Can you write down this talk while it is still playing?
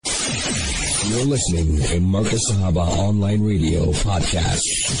You're listening to Marcus Sahaba Online Radio Podcast.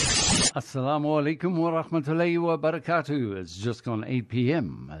 Assalamu alaikum wa rahmatullahi wa barakatuh. It's just gone 8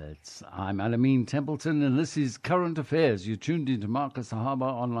 p.m. I'm Alameen Templeton, and this is Current Affairs. You're tuned into Marcus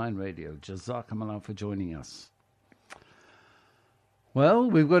Sahaba Online Radio. Jazakumullah for joining us. Well,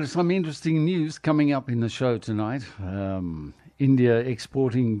 we've got some interesting news coming up in the show tonight. India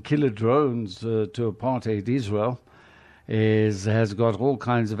exporting killer drones to apartheid Israel has got all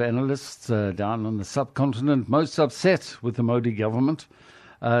kinds of analysts down on the subcontinent most upset with the Modi government,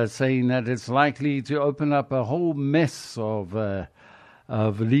 saying that it's likely to open up a whole mess of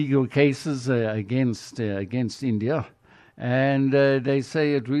legal cases against India, and they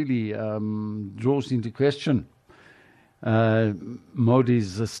say it really draws into question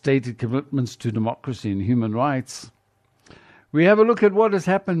Modi's stated commitments to democracy and human rights. We have a look at what has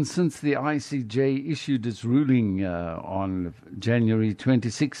happened since the ICJ issued its ruling on January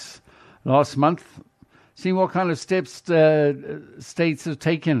 26 last month, seeing what kind of steps states have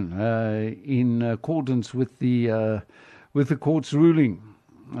taken in accordance with the court's ruling.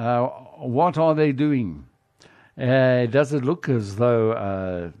 What are they doing? Does it look as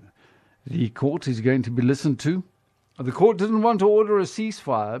though the court is going to be listened to? The court didn't want to order a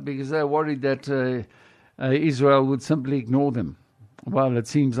ceasefire because they're worried that Israel would simply ignore them. Well, it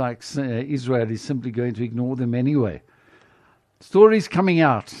seems like Israel is simply going to ignore them anyway. Stories coming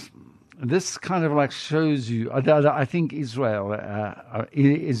out. This kind of like shows you, I think Israelis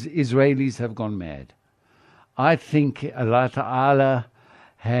have gone mad. I think Allah Ta'ala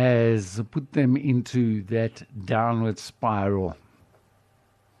has put them into that downward spiral.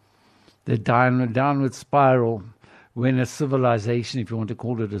 The downward spiral when a civilization, if you want to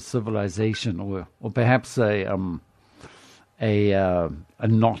call it a civilization, or perhaps a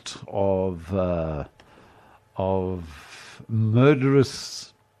knot of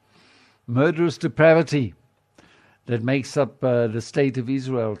murderous depravity that makes up the state of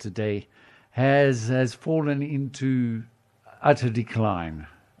Israel today, has fallen into utter decline.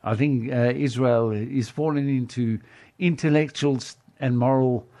 I think Israel is falling into intellectual and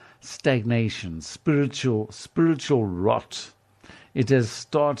moral stagnation, spiritual rot. It has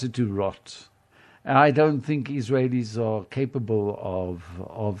started to rot. I don't think Israelis are capable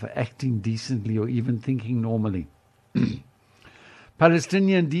of acting decently or even thinking normally.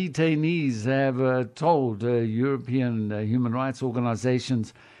 Palestinian detainees have told European human rights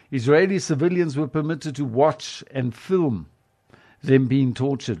organizations Israeli civilians were permitted to watch and film them being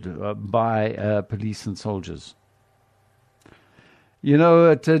tortured by police and soldiers. You know,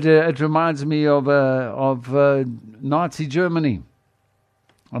 it reminds me of Nazi Germany,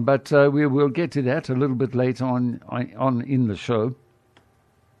 but we will get to that a little bit later on in the show,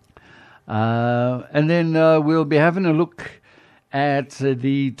 and then we'll be having a look at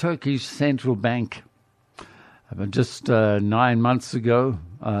the Turkish Central Bank. Just 9 months ago,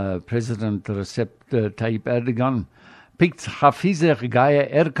 President Recep Tayyip Erdogan picked Hafize Gaye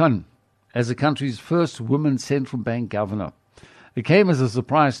Erkan as the country's first woman central bank governor. It came as a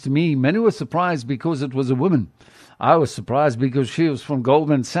surprise to me. Many were surprised because it was a woman. I was surprised because she was from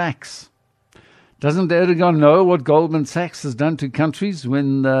Goldman Sachs. Doesn't Erdogan know what Goldman Sachs has done to countries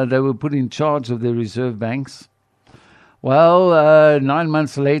when they were put in charge of their reserve banks? Well, 9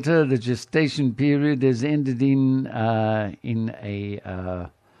 months later, the gestation period has ended in an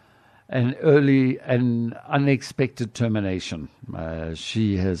early and unexpected termination.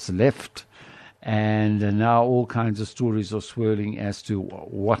 She has left. And now all kinds of stories are swirling as to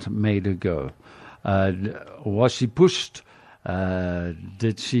what made her go. Was she pushed?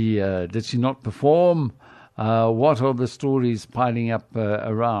 Did she not perform? What are the stories piling up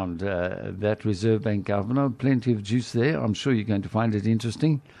around that Reserve Bank governor? Plenty of juice there. I'm sure you're going to find it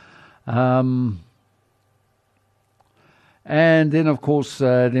interesting. And then, of course,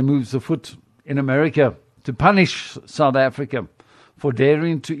 there moves afoot in America to punish South Africa for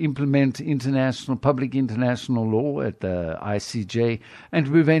daring to implement public international law at the ICJ and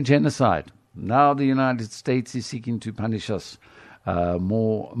to prevent genocide. Now the United States is seeking to punish us.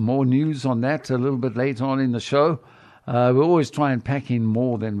 More news on that a little bit later on in the show. We always try and pack in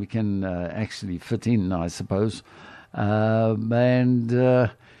more than we can actually fit in, I suppose.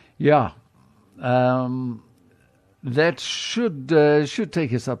 That should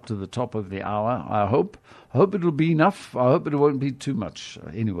take us up to the top of the hour, I hope. I hope it'll be enough. I hope it won't be too much.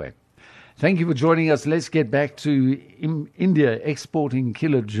 Anyway, thank you for joining us. Let's get back to India exporting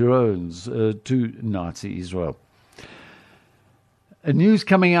killer drones to Nazi Israel. A news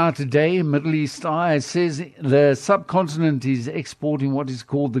coming out today, Middle East Eye, says the subcontinent is exporting what is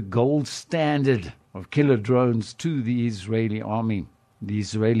called the gold standard of killer drones to the Israeli army. the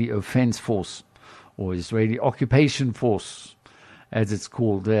Israeli Offense Force, or Israeli Occupation Force, as it's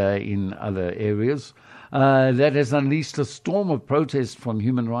called in other areas, that has unleashed a storm of protest from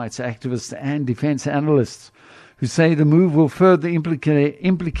human rights activists and defense analysts who say the move will further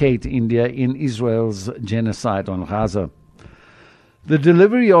implicate India in Israel's genocide on Gaza. The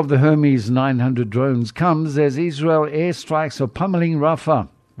delivery of the Hermes 900 drones comes as Israel airstrikes are pummeling Rafah,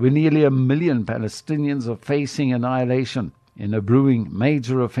 where nearly 1 million Palestinians are facing annihilation in a brewing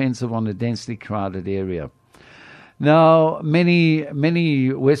major offensive on a densely crowded area. Now,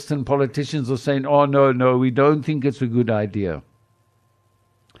 many Western politicians are saying, oh, no, we don't think it's a good idea.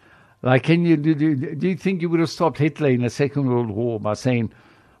 Like, do you think you would have stopped Hitler in the Second World War by saying,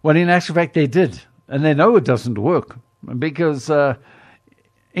 well, in actual fact, they did, and they know it doesn't work, because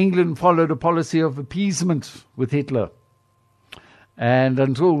England followed a policy of appeasement with Hitler. And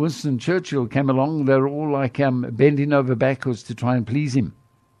until Winston Churchill came along, they were all like bending over backwards to try and please him,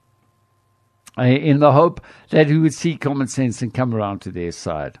 in the hope that he would see common sense and come around to their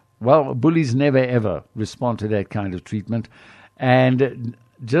side. Well, bullies never, ever respond to that kind of treatment. And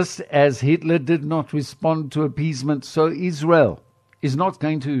just as Hitler did not respond to appeasement, so Israel is not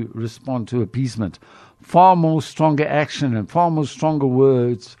going to respond to appeasement. Far more stronger action and far more stronger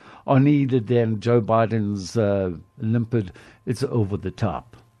words are needed than Joe Biden's limpid, it's over the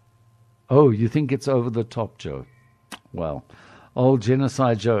top. Oh, you think it's over the top, Joe? Well, old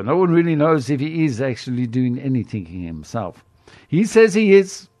Genocide Joe. No one really knows if he is actually doing anything himself. He says he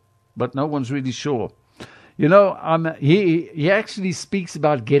is, but no one's really sure. You know, he actually speaks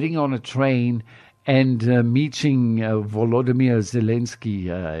about getting on a train and meeting Volodymyr Zelensky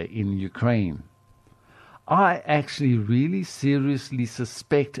in Ukraine. I actually really seriously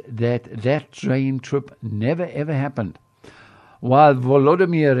suspect that train trip never ever happened. While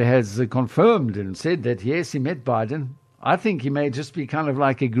Volodymyr has confirmed and said that yes, he met Biden, I think he may just be kind of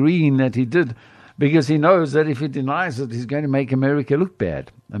like agreeing that he did, because he knows that if he denies it, he's going to make America look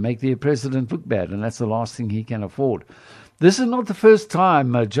bad and make the president look bad, and that's the last thing he can afford. This is not the first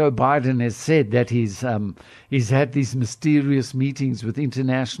time Joe Biden has said that he's had these mysterious meetings with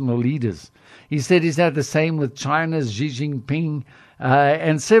international leaders. He said he's had the same with China's Xi Jinping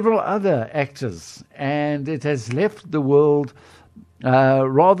and several other actors, and it has left the world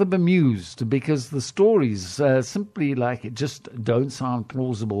rather bemused, because the stories simply just don't sound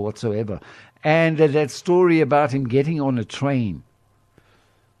plausible whatsoever. And that story about him getting on a train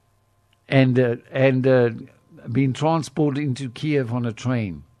and being transported into Kiev on a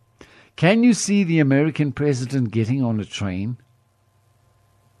train. Can you see the American president getting on a train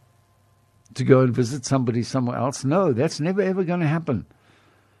to go and visit somebody somewhere else? No, that's never ever going to happen.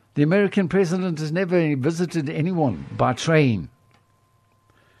 The American president has never visited anyone by train.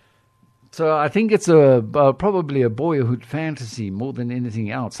 So I think it's probably a boyhood fantasy more than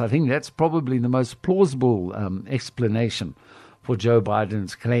anything else. I think that's probably the most plausible explanation for Joe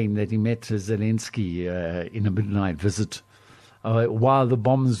Biden's claim that he met Zelensky in a midnight visit while the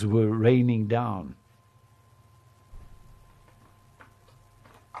bombs were raining down.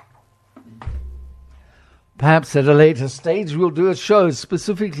 Perhaps at a later stage we'll do a show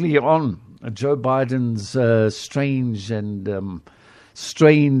specifically on Joe Biden's strange and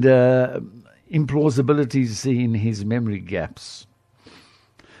strained implausibilities in his memory gaps.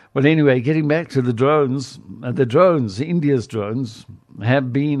 Well, anyway, getting back to the drones, India's drones,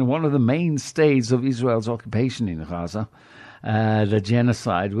 have been one of the mainstays of Israel's occupation in Gaza, the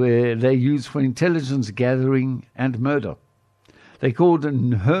genocide, where they're used for intelligence gathering and murder. They're called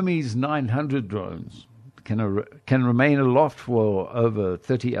Hermes 900 drones, can remain aloft for over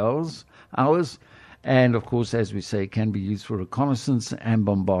 30 hours, and, of course, as we say, can be used for reconnaissance and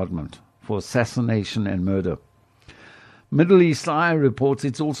bombardment, for assassination and murder. Middle East Eye reports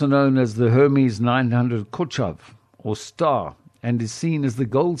it's also known as the Hermes 900 Kochav, or Star, and is seen as the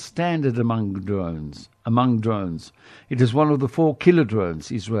gold standard among drones. It is one of the 4 killer drones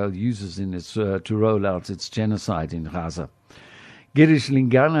Israel uses in its to roll out its genocide in Gaza. Girish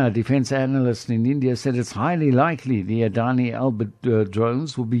Lingana, a defense analyst in India, said it's highly likely the Adani Albert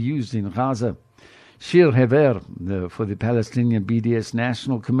drones will be used in Gaza. Shir Hever, for the Palestinian BDS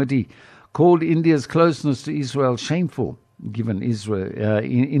National Committee, called India's closeness to Israel shameful, given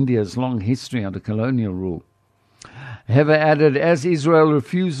India's long history under colonial rule. Hever added, as Israel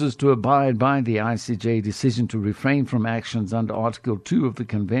refuses to abide by the ICJ decision to refrain from actions under Article 2 of the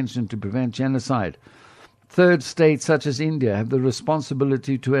Convention to Prevent Genocide, third states such as India have the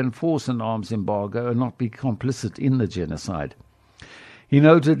responsibility to enforce an arms embargo and not be complicit in the genocide. He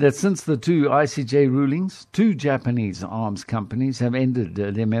noted that since the 2 ICJ rulings, 2 Japanese arms companies have ended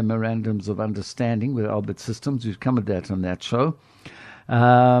their memorandums of understanding with Albert Systems. We've covered that on that show.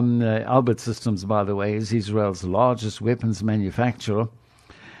 Albert Systems, by the way, is Israel's largest weapons manufacturer.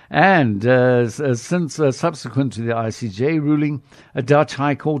 And since subsequent to the ICJ ruling, a Dutch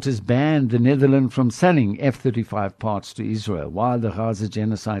High Court has banned the Netherlands from selling F-35 parts to Israel while the Gaza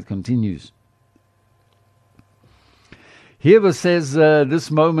genocide continues. Heber says this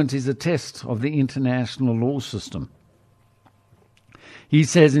moment is a test of the international law system. He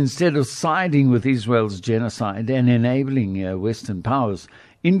says instead of siding with Israel's genocide and enabling Western powers,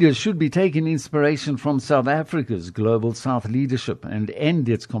 India should be taking inspiration from South Africa's Global South leadership and end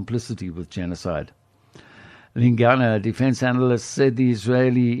its complicity with genocide. Lingana, a defense analyst, said the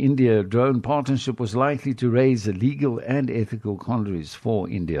Israeli-India drone partnership was likely to raise legal and ethical quandaries for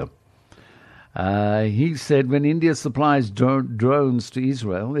India. He said when India supplies drones to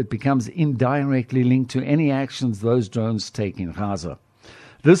Israel, it becomes indirectly linked to any actions those drones take in Gaza.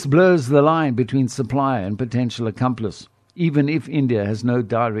 This blurs the line between supplier and potential accomplice, even if India has no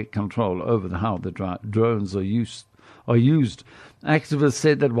direct control over how the drones are used. Activists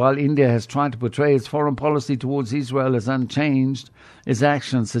said that while India has tried to portray its foreign policy towards Israel as unchanged, its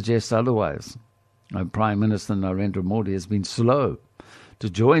actions suggest otherwise. Prime Minister Narendra Modi has been slow to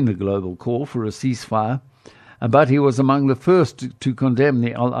join the global call for a ceasefire, but he was among the first to condemn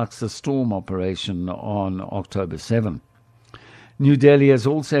the Al-Aqsa Storm operation on October 7. New Delhi has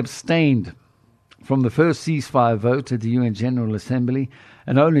also abstained from the first ceasefire vote at the UN General Assembly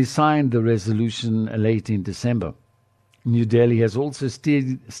and only signed the resolution late in December. New Delhi has also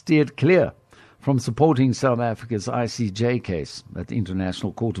steered clear from supporting South Africa's ICJ case at the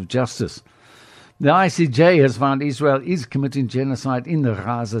International Court of Justice. The ICJ has found Israel is committing genocide in the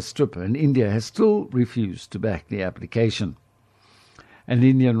Gaza Strip, and India has still refused to back the application. An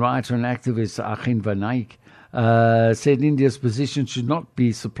Indian writer and activist, Achin Vanaik, said India's position should not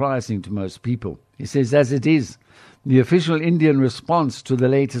be surprising to most people. He says, as it is, the official Indian response to the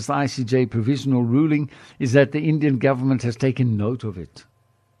latest ICJ provisional ruling is that the Indian government has taken note of it.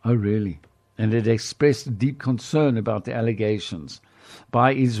 Oh, really? And it expressed deep concern about the allegations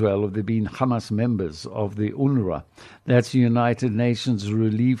by Israel of there being Hamas members of the UNRWA, that's the United Nations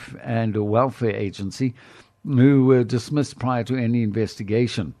Relief and Welfare Agency, who were dismissed prior to any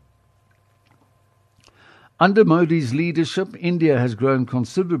investigation. Under Modi's leadership, India has grown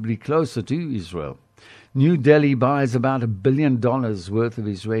considerably closer to Israel. New Delhi buys about $1 billion worth of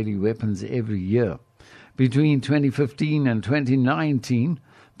Israeli weapons every year. Between 2015 and 2019,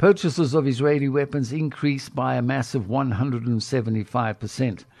 purchases of Israeli weapons increased by a massive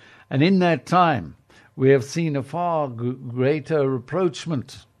 175%. And in that time, we have seen a far greater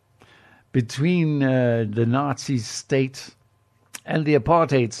rapprochement between the Nazi state and the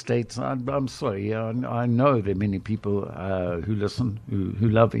apartheid states. I'm sorry, I know there are many people who listen, who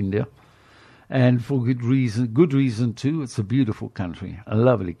love India, and for good reason too. It's a beautiful country, a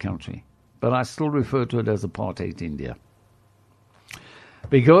lovely country, but I still refer to it as apartheid India,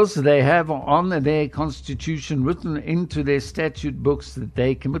 because they have on their constitution written into their statute books that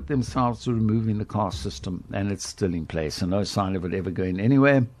they commit themselves to removing the caste system, and it's still in place, and no sign of it ever going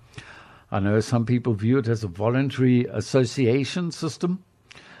anywhere. I know some people view it as a voluntary association system,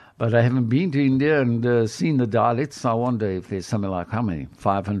 but I haven't been to India and seen the Dalits. I wonder if there's something like, how many,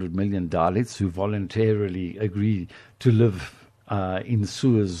 500 million Dalits who voluntarily agree to live in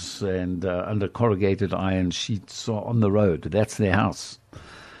sewers and under corrugated iron sheets on the road. That's their house.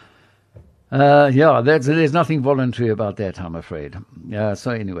 There's nothing voluntary about that, I'm afraid.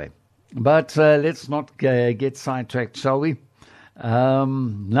 So anyway, but let's not get sidetracked, shall we?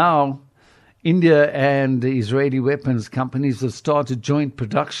 Now, India and the Israeli weapons companies have started joint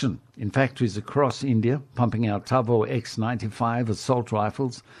production in factories across India, pumping out Tavo X-95 assault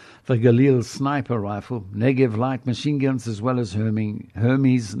rifles, the Galil sniper rifle, Negev light machine guns, as well as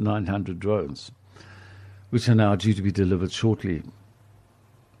Hermes 900 drones, which are now due to be delivered shortly.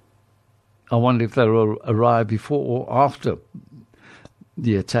 I wonder if they'll arrive before or after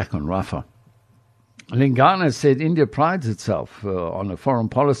the attack on Rafah. Lingana said India prides itself on a foreign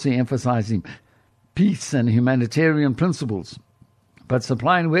policy emphasizing peace and humanitarian principles, but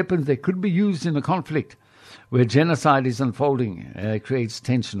supplying weapons that could be used in a conflict where genocide is unfolding creates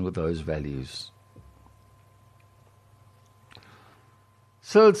tension with those values.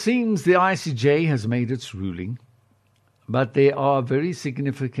 So it seems the ICJ has made its ruling, but there are very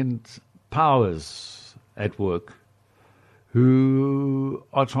significant powers at work who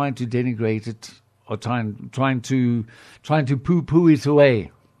are trying to denigrate it, or trying to poo-poo it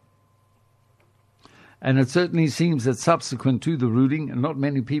away. And it certainly seems that subsequent to the ruling, not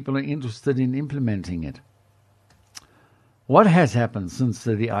many people are interested in implementing it. What has happened since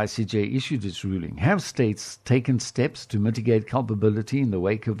the ICJ issued its ruling? Have states taken steps to mitigate culpability in the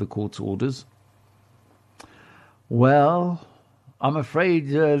wake of the court's orders? Well, I'm afraid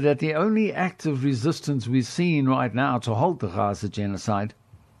that the only act of resistance we're seeing right now to halt the Gaza genocide,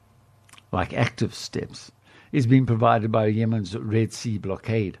 like active steps, is being provided by Yemen's Red Sea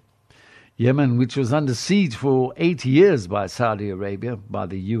blockade. Yemen, which was under siege for 8 years by Saudi Arabia, by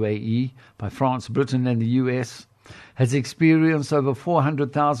the UAE, by France, Britain and the US, has experienced over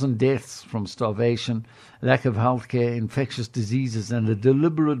 400,000 deaths from starvation, lack of healthcare, infectious diseases, and the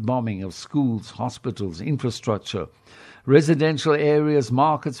deliberate bombing of schools, hospitals, infrastructure, residential areas,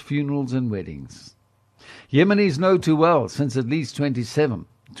 markets, funerals, and weddings. Yemenis know too well, since at least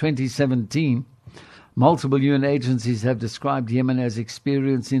 2017, multiple UN agencies have described Yemen as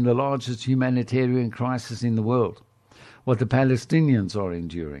experiencing the largest humanitarian crisis in the world, what the Palestinians are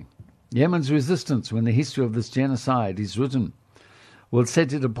enduring. Yemen's resistance, when the history of this genocide is written, will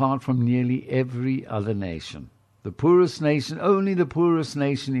set it apart from nearly every other nation. The poorest nation, only the poorest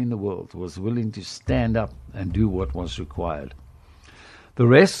nation in the world, was willing to stand up and do what was required. The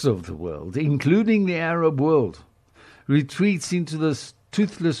rest of the world, including the Arab world, retreats into this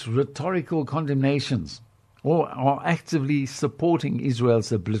toothless rhetorical condemnations or are actively supporting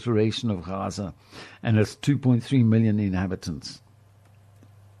Israel's obliteration of Gaza and its 2.3 million inhabitants.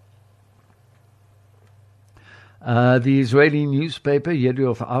 The Israeli newspaper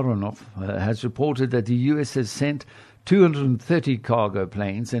Yedioth Aharonot has reported that the US has sent 230 cargo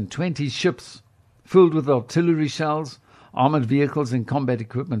planes and 20 ships filled with artillery shells, armored vehicles and combat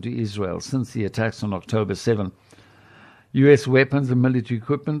equipment to Israel since the attacks on October 7. US weapons and military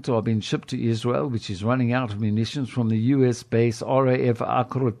equipment are being shipped to Israel, which is running out of munitions from the US base RAF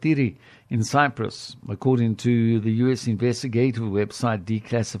Akrotiri in Cyprus, according to the US investigative website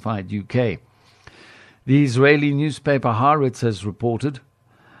Declassified UK. The Israeli newspaper Haaretz has reported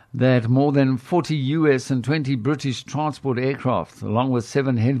that more than 40 US and 20 British transport aircraft, along with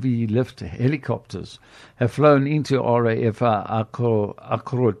 7 heavy-lift helicopters, have flown into RAF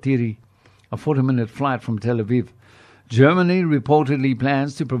Akrotiri, a 40-minute flight from Tel Aviv. Germany reportedly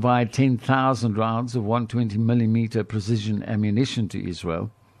plans to provide 10,000 rounds of 120mm precision ammunition to Israel.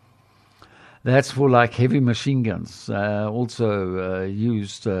 That's for like heavy machine guns, also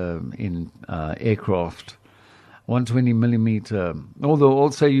used in aircraft. 120mm, although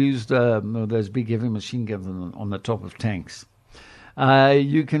also used those big heavy machine guns on the top of tanks.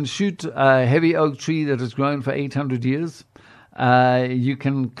 You can shoot a heavy oak tree that has grown for 800 years. You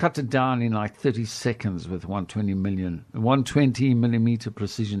can cut it down in like 30 seconds with 120mm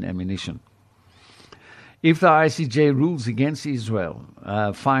precision ammunition. If the ICJ rules against Israel,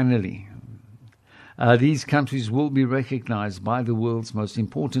 finally, these countries will be recognized by the world's most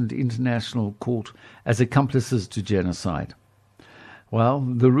important international court as accomplices to genocide. Well,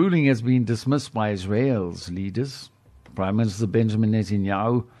 the ruling has been dismissed by Israel's leaders. Prime Minister Benjamin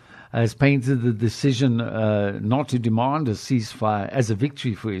Netanyahu has painted the decision not to demand a ceasefire as a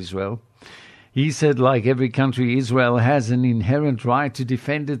victory for Israel. He said, like every country, Israel has an inherent right to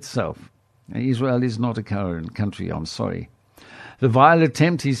defend itself. Israel is not a current country, I'm sorry. The vile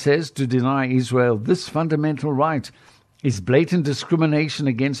attempt, he says, to deny Israel this fundamental right is blatant discrimination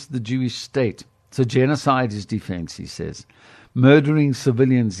against the Jewish state. So genocide is defense, he says. Murdering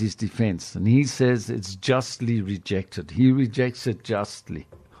civilians is defense. And he says it's justly rejected. He rejects it justly.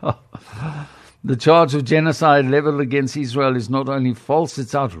 The charge of genocide leveled against Israel is not only false,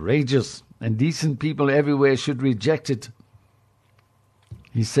 it's outrageous. And decent people everywhere should reject it.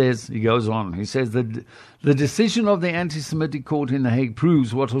 He goes on, that the decision of the anti-Semitic court in The Hague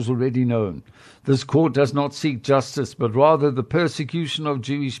proves what was already known. This court does not seek justice, but rather the persecution of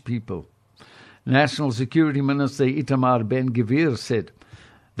Jewish people. National Security Minister Itamar Ben-Gvir said,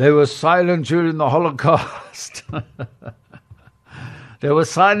 "They were silent during the Holocaust." They were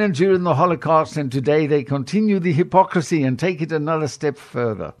silent during the Holocaust, and today they continue the hypocrisy and take it another step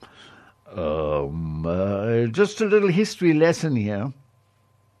further. Just a little history lesson here.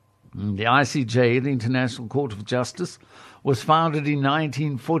 The ICJ, the International Court of Justice, was founded in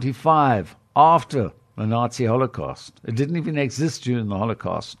 1945, after the Nazi Holocaust. It didn't even exist during the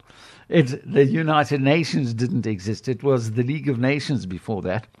Holocaust. The United Nations didn't exist. It was the League of Nations before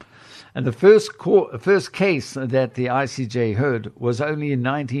that. And the first case that the ICJ heard was only in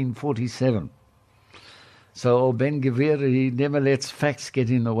 1947. So Ben-Gvir, he never lets facts get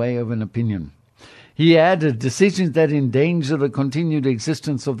in the way of an opinion. He added, decisions that endanger the continued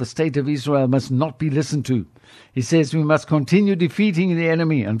existence of the State of Israel must not be listened to. He says we must continue defeating the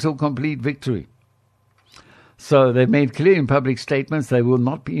enemy until complete victory. So they've made clear in public statements they will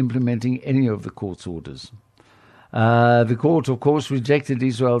not be implementing any of the court's orders. The court, of course, rejected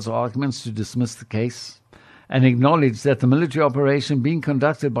Israel's arguments to dismiss the case and acknowledged that the military operation being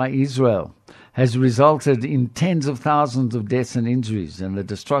conducted by Israel has resulted in tens of thousands of deaths and injuries and the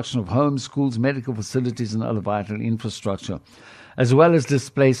destruction of homes, schools, medical facilities and other vital infrastructure, as well as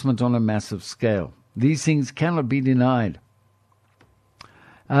displacement on a massive scale. These things cannot be denied.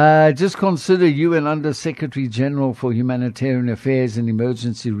 Just consider UN Under-Secretary General for Humanitarian Affairs and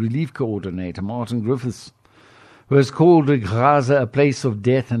Emergency Relief Coordinator Martin Griffiths, who has called Gaza a place of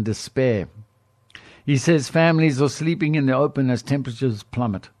death and despair. He says families are sleeping in the open as temperatures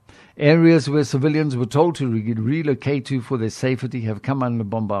plummet. Areas where civilians were told to relocate to for their safety have come under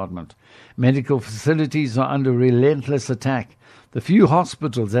bombardment. Medical facilities are under relentless attack. The few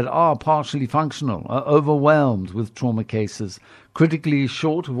hospitals that are partially functional are overwhelmed with trauma cases, critically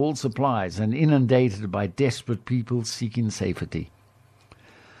short of all supplies and inundated by desperate people seeking safety.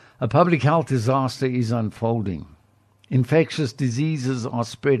 A public health disaster is unfolding. Infectious diseases are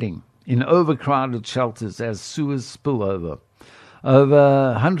spreading in overcrowded shelters as sewers spill over.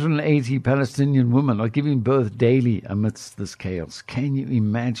 Over 180 Palestinian women are giving birth daily amidst this chaos. Can you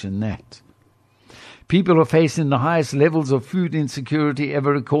imagine that? People are facing the highest levels of food insecurity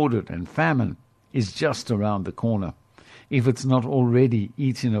ever recorded, and famine is just around the corner, if it's not already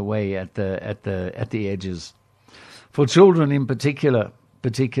eating away at the edges. For children in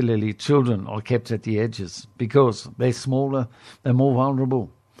particularly children are kept at the edges because they're smaller, they're more vulnerable.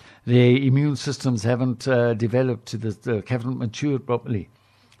 Their immune systems haven't developed, haven't matured properly.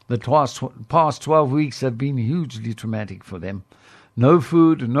 The past 12 weeks have been hugely traumatic for them. No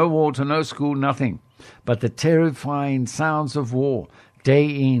food, no water, no school, nothing. But the terrifying sounds of war, day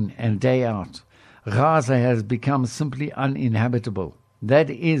in and day out. Gaza has become simply uninhabitable. That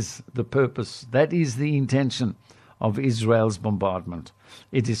is the purpose, that is the intention of Israel's bombardment.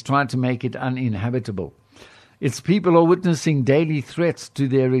 It is trying to make it uninhabitable. Its people are witnessing daily threats to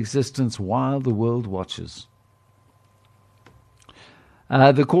their existence while the world watches.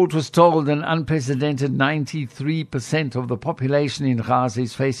 The court was told an unprecedented 93% of the population in Gaza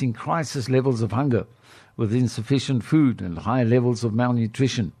is facing crisis levels of hunger, with insufficient food and high levels of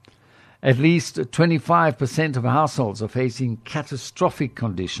malnutrition. At least 25% of households are facing catastrophic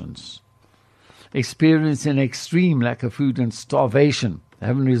conditions, experiencing extreme lack of food and starvation,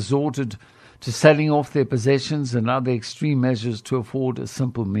 having resorted to selling off their possessions and other extreme measures to afford a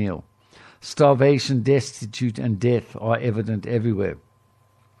simple meal. Starvation, destitute and death are evident everywhere.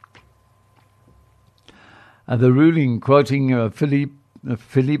 The ruling, quoting Philippe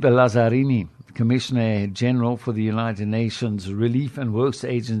Lazzarini, Commissioner General for the United Nations Relief and Works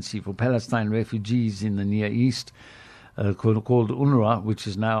Agency for Palestine Refugees in the Near East, called UNRWA, which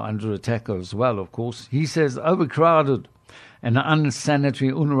is now under attack as well, of course. He says overcrowded and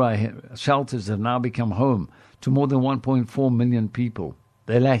unsanitary UNRWA shelters have now become home to more than 1.4 million people.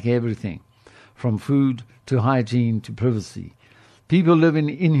 They lack everything, from food to hygiene to privacy. People live in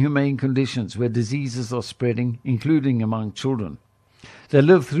inhumane conditions where diseases are spreading, including among children. They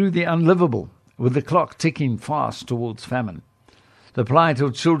live through the unlivable, with the clock ticking fast towards famine. The plight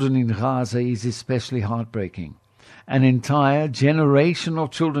of children in Gaza is especially heartbreaking. An entire generation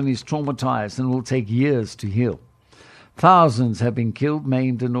of children is traumatized and will take years to heal. Thousands have been killed,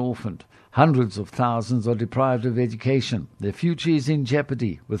 maimed and orphaned. Hundreds of thousands are deprived of education. Their future is in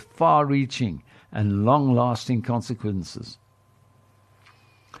jeopardy with far-reaching and long-lasting consequences.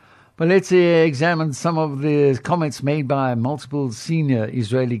 But let's examine some of the comments made by multiple senior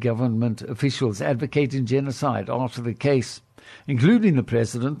Israeli government officials advocating genocide after the case, including the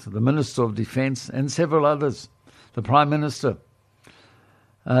President, the Minister of Defense, and several others, the Prime Minister.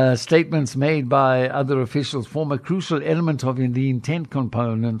 Statements made by other officials form a crucial element of the intent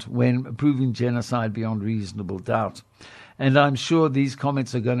component when proving genocide beyond reasonable doubt. And I'm sure these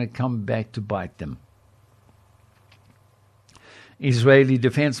comments are going to come back to bite them. Israeli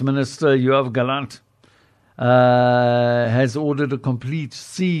Defense Minister Yoav Gallant has ordered a complete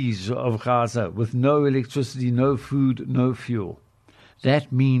siege of Gaza with no electricity, no food, no fuel.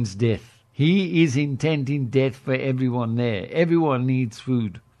 That means death. He is intending death for everyone there. Everyone needs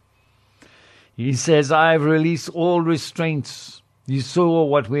food. He says, I have released all restraints. You saw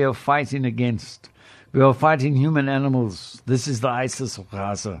what we are fighting against. We are fighting human animals. This is the ISIS of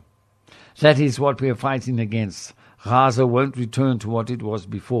Gaza. That is what we are fighting against. Gaza won't return to what it was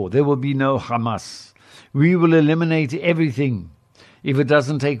before. There will be no Hamas. We will eliminate everything. If it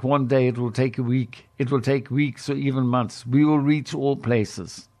doesn't take one day, it will take a week. It will take weeks or even months. We will reach all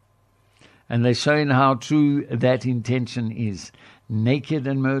places. And they're showing how true that intention is. Naked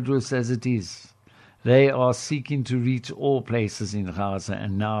and murderous as it is, they are seeking to reach all places in Gaza,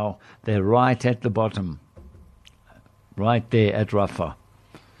 and now they're right at the bottom. right there at Rafah.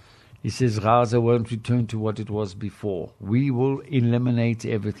 He says Gaza won't return to what it was before. We will eliminate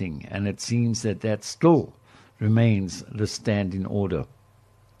everything. And it seems that still remains the standing order.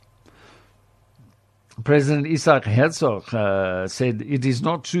 President Isaac Herzog said, it is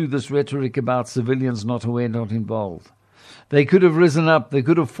not true, this rhetoric about civilians not aware, not involved. They could have risen up. They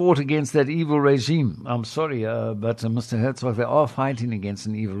could have fought against that evil regime. I'm sorry, but Mr. Herzog, they are fighting against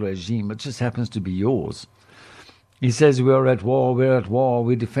an evil regime. It just happens to be yours. He says we're at war,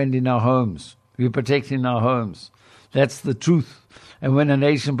 we're defending our homes, we're protecting our homes. That's the truth. And when a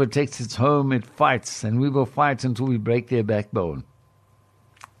nation protects its home, it fights, and we will fight until we break their backbone.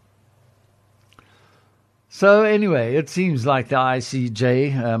 So anyway, it seems like the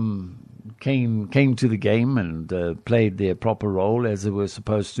ICJ came to the game and played their proper role as they were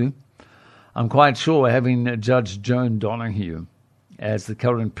supposed to. I'm quite sure having Judge Joan Donoghue as the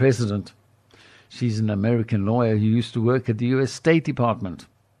current president, she's an American lawyer who used to work at the U.S. State Department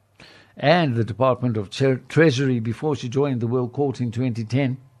and the Department of Treasury before she joined the World Court in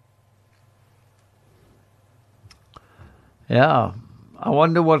 2010. Yeah, I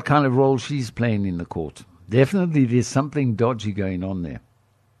wonder what kind of role she's playing in the court. Definitely there's something dodgy going on there.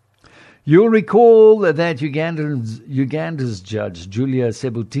 You'll recall that Uganda's judge, Julia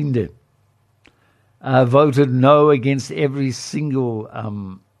Sebutinde, voted no against every single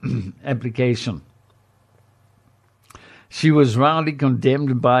application. She was roundly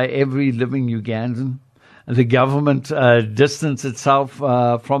condemned by every living Ugandan. The government distanced itself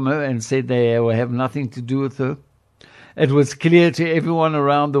from her and said they will have nothing to do with her. It was clear to everyone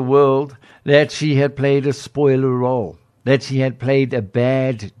around the world that she had played a spoiler role, that she had played a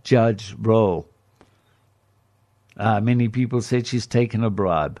bad judge role. Many people said she's taken a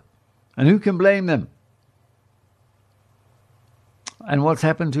bribe. And who can blame them? And what's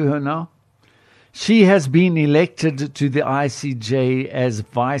happened to her now? She has been elected to the ICJ as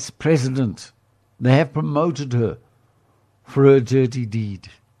vice president. They have promoted her for her dirty deed,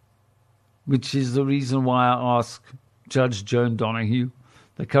 which is the reason why I ask Judge Joan Donoghue,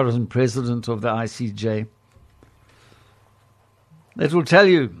 the current president of the ICJ. That will tell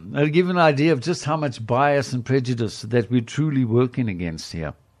you, that'll give an idea of just how much bias and prejudice that we're truly working against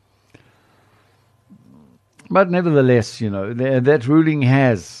here. But nevertheless, that ruling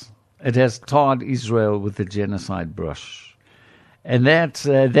has tarred Israel with the genocide brush. And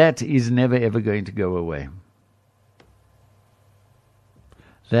that is never, ever going to go away.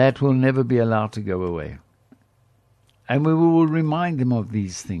 That will never be allowed to go away. And we will remind them of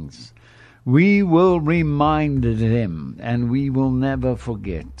these things. We will remind them, and we will never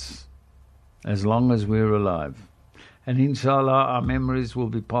forget, as long as we're alive. And inshallah, our memories will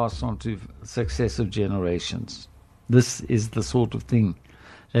be passed on to successive generations. This is the sort of thing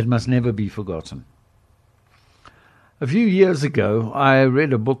that must never be forgotten. A few years ago, I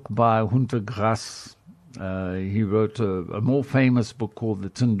read a book by Hunter Grass. He wrote a more famous book called The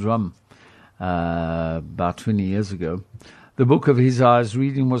Tin Drum about 20 years ago. The book of his I was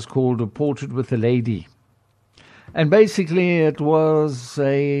reading was called A Portrait with a Lady. And basically it was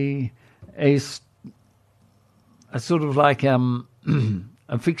a sort of like a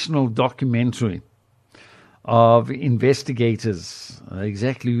fictional documentary of investigators.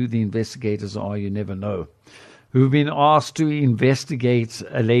 Exactly who the investigators are, you never know, who've been asked to investigate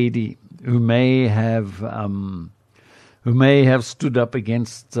a lady who may have stood up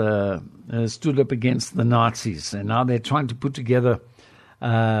against the Nazis, and now they're trying to put together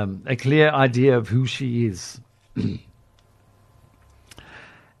a clear idea of who she is.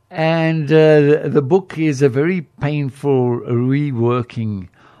 And the book is a very painful reworking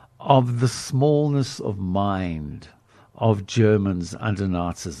of the smallness of mind of Germans under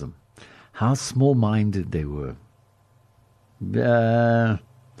Nazism. How small-minded they were. I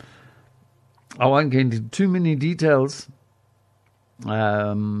won't get into too many details,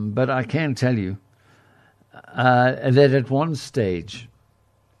 but I can tell you that at one stage,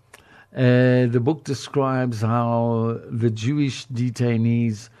 the book describes how the Jewish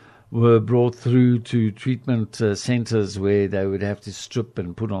detainees were brought through to treatment centers where they would have to strip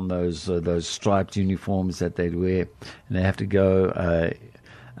and put on those striped uniforms that they'd wear, and they have to go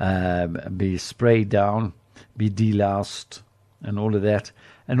be sprayed down, be deloused, and all of that.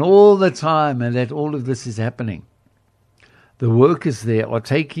 And all the time, and that all of this is happening, the workers there are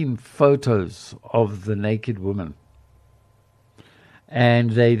taking photos of the naked women,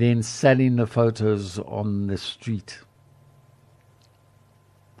 and they then selling the photos on the street.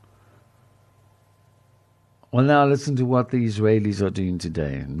 Well, now listen to what the Israelis are doing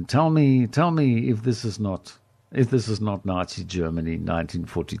today, and tell me if this is not Nazi Germany in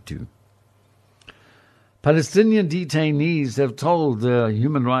 1942. Palestinian detainees have told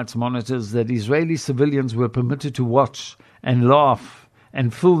human rights monitors that Israeli civilians were permitted to watch and laugh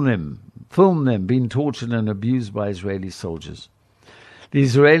and film them being tortured and abused by Israeli soldiers. The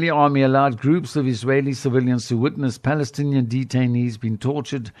Israeli army allowed groups of Israeli civilians to witness Palestinian detainees being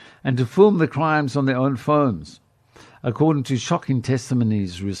tortured and to film the crimes on their own phones, according to shocking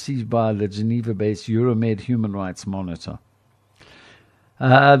testimonies received by the Geneva-based Euromed Human Rights Monitor.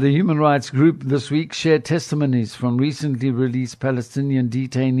 The human rights group this week shared testimonies from recently released Palestinian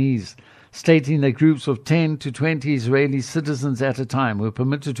detainees, stating that groups of 10 to 20 Israeli citizens at a time were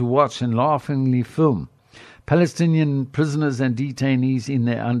permitted to watch and laughingly film Palestinian prisoners and detainees in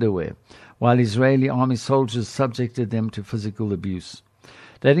their underwear, while Israeli army soldiers subjected them to physical abuse.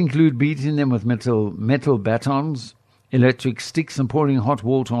 That include beating them with metal batons, electric sticks, and pouring hot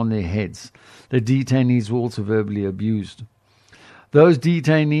water on their heads. The detainees were also verbally abused. Those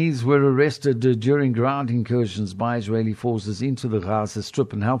detainees were arrested during ground incursions by Israeli forces into the Gaza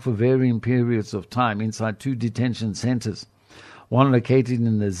Strip and held for varying periods of time inside two detention centers, one located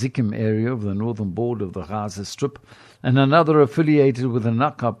in the Zikim area of the northern border of the Gaza Strip and another affiliated with the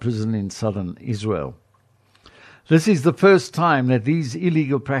Naqab prison in southern Israel. This is the first time that these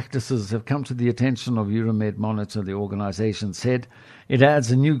illegal practices have come to the attention of Euromed Monitor, the organization said. It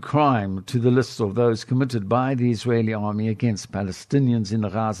adds a new crime to the list of those committed by the Israeli army against Palestinians in the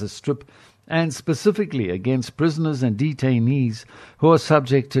Gaza Strip, and specifically against prisoners and detainees who are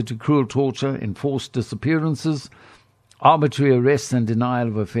subjected to cruel torture, enforced disappearances, arbitrary arrests and denial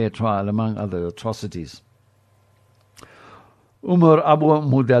of a fair trial, among other atrocities. Umar Abu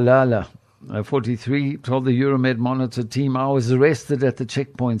Mudalala, 43, told the Euromed Monitor team, "I was arrested at the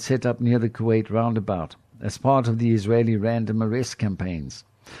checkpoint set up near the Kuwait roundabout as part of the Israeli random arrest campaigns.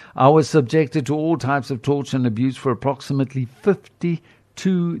 I was subjected to all types of torture and abuse for approximately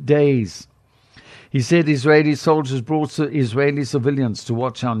 52 days. He said Israeli soldiers brought Israeli civilians to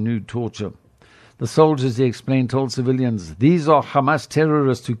watch our nude torture. The soldiers, he explained, told civilians, "These are Hamas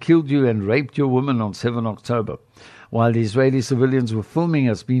terrorists who killed you and raped your woman on 7 October, while the Israeli civilians were filming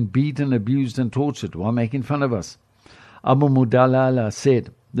us being beaten, abused and tortured while making fun of us." Abu Mudalala said,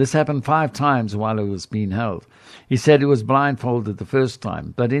 "This happened 5 times while I was being held." He said he was blindfolded the first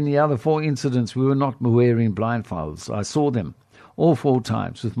time, but in the other 4 incidents we were not wearing blindfolds. I saw them all 4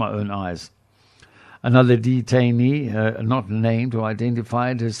 times with my own eyes. Another detainee, not named or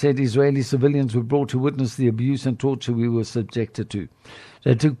identified, has said Israeli civilians were brought to witness the abuse and torture we were subjected to.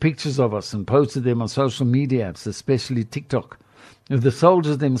 They took pictures of us and posted them on social media apps, especially TikTok, with the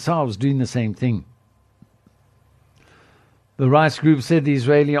soldiers themselves doing the same thing. The rights group said the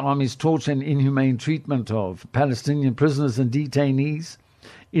Israeli army's torture and inhumane treatment of Palestinian prisoners and detainees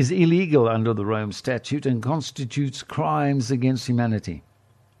is illegal under the Rome Statute and constitutes crimes against humanity.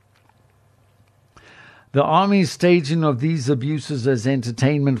 The army's staging of these abuses as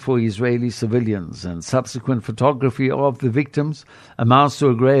entertainment for Israeli civilians and subsequent photography of the victims amounts to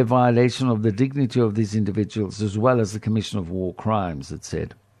a grave violation of the dignity of these individuals as well as the commission of war crimes, it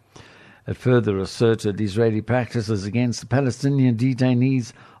said. It further asserted Israeli practices against Palestinian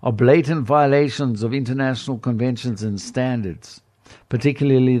detainees are blatant violations of international conventions and standards,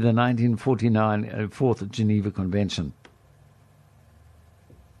 particularly the 1949 Fourth Geneva Convention.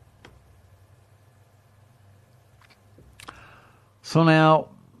 So now,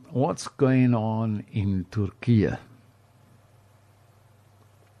 what's going on in Turkey?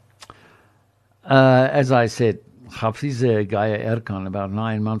 As I said, Hafize Gaye Erkan, about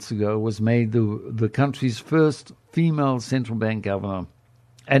 9 months ago, was made the country's first female central bank governor,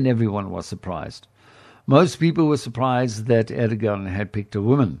 and everyone was surprised. Most people were surprised that Erdogan had picked a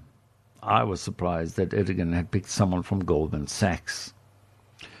woman. I was surprised that Erdogan had picked someone from Goldman Sachs.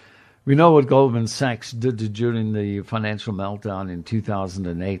 We know what Goldman Sachs did during the financial meltdown in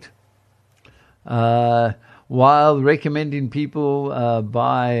 2008. While recommending people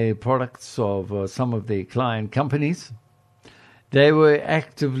buy products of some of their client companies, they were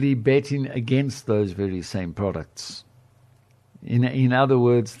actively betting against those very same products. In other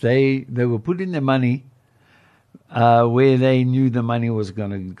words, they were putting their money where they knew the money was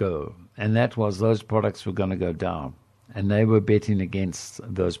going to go, and that was those products were going to go down. And they were betting against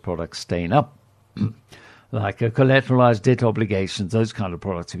those products staying up, like collateralized debt obligations, those kind of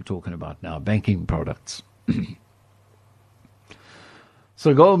products we're talking about now, banking products.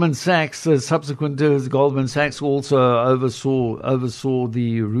 So Goldman Sachs, subsequent to Goldman Sachs, also oversaw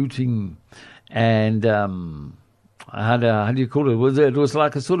the routing and how do you call it? It was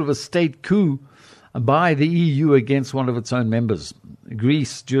like a sort of a state coup by the EU against one of its own members,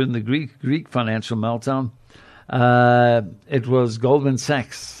 Greece, during the Greek financial meltdown. It was Goldman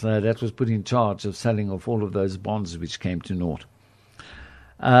Sachs that was put in charge of selling off all of those bonds which came to naught.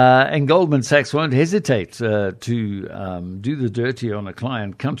 And Goldman Sachs won't hesitate to do the dirty on a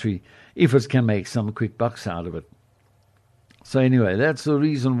client country if it can make some quick bucks out of it. So anyway, that's the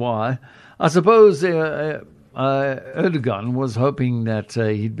reason why. I suppose Erdogan was hoping that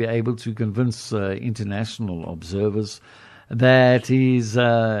he'd be able to convince international observers that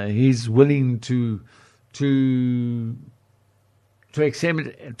he's willing to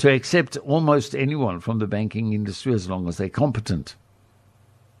accept almost anyone from the banking industry as long as they're competent.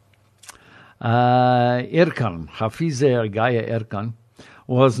 Erkan, Hafize Ergaya Erkan,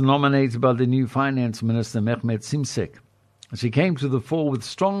 was nominated by the new finance minister Mehmet Simsek. She came to the fore with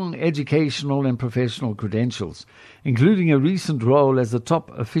strong educational and professional credentials, including a recent role as the top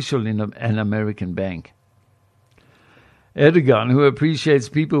official in an American bank. Erdogan, who appreciates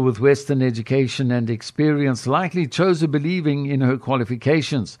people with Western education and experience, likely chose her believing in her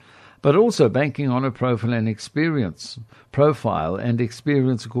qualifications, but also banking on her profile and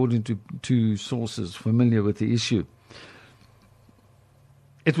experience according to sources familiar with the issue.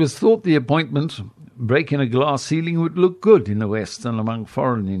 It was thought the appointment, breaking a glass ceiling, would look good in the West and among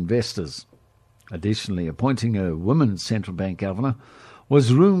foreign investors. Additionally, appointing a woman central bank governor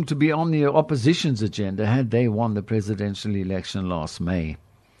was rumored to be on the opposition's agenda had they won the presidential election last May.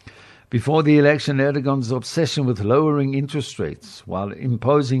 Before the election, Erdogan's obsession with lowering interest rates while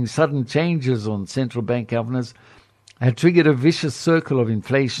imposing sudden changes on central bank governors had triggered a vicious circle of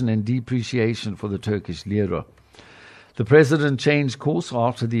inflation and depreciation for the Turkish lira. The president changed course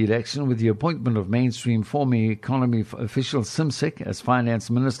after the election with the appointment of mainstream former economy official Simsek as finance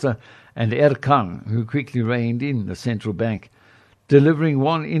minister and Erkan, who quickly reined in the central bank, delivering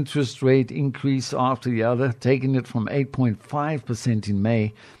one interest rate increase after the other, taking it from 8.5% in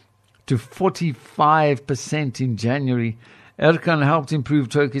May to 45% in January. Erkan helped improve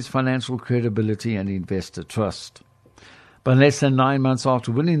Turkey's financial credibility and investor trust. But less than 9 months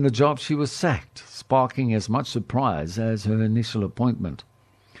after winning the job, she was sacked, sparking as much surprise as her initial appointment.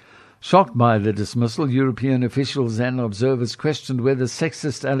 Shocked by the dismissal, European officials and observers questioned whether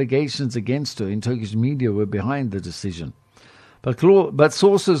sexist allegations against her in Turkish media were behind the decision. But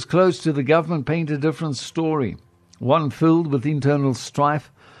sources close to the government paint a different story, one filled with internal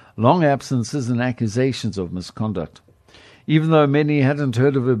strife, long absences and accusations of misconduct. Even though many hadn't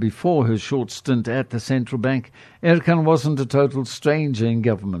heard of her before her short stint at the central bank, Erkan wasn't a total stranger in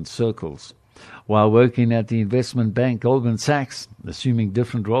government circles. While working at the investment bank Goldman Sachs, assuming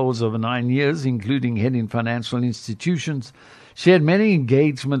different roles over 9 years, including heading financial institutions, she had many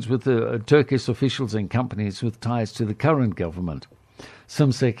engagements with the Turkish officials and companies with ties to the current government.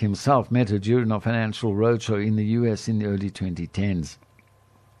 Simsek himself met her during a financial roadshow in the US in the early 2010s.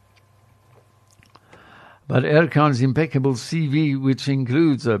 But Erkan's impeccable CV, which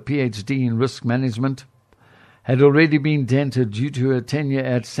includes a PhD in risk management, had already been dented due to her tenure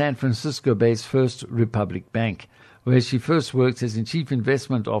at San Francisco-based First Republic Bank, where she first worked as in chief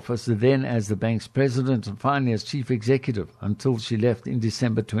investment officer, then as the bank's president, and finally as chief executive until she left in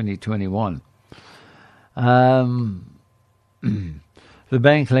December 2021. The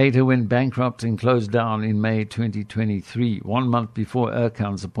bank later went bankrupt and closed down in May 2023, 1 month before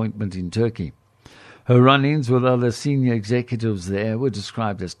Erkan's appointment in Turkey. Her run-ins with other senior executives there were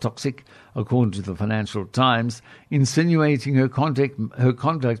described as toxic, according to the Financial Times, insinuating her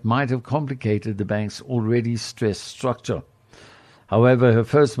conduct might have complicated the bank's already stressed structure. However, her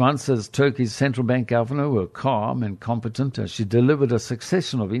first months as Turkey's central bank governor were calm and competent as she delivered a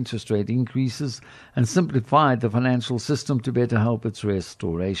succession of interest rate increases and simplified the financial system to better help its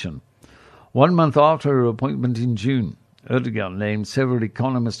restoration. 1 month after her appointment in June, Erdogan named several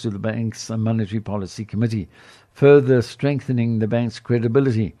economists to the bank's monetary policy committee, further strengthening the bank's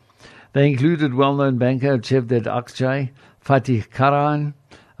credibility. They included well-known banker Cevdet Akçay, Fatih Karahan,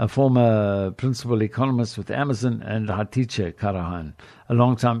 a former principal economist with Amazon, and Hatice Karahan, a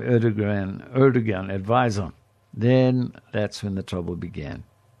long-time Erdogan advisor. Then that's when the trouble began.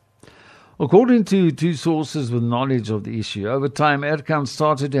 According to two sources with knowledge of the issue, over time Erkan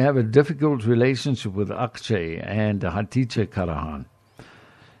started to have a difficult relationship with Akçay and Hatice Karahan.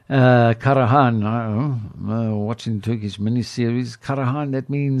 Watching Turkish miniseries, Karahan,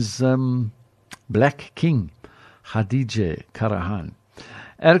 that means Black King, Hatice Karahan.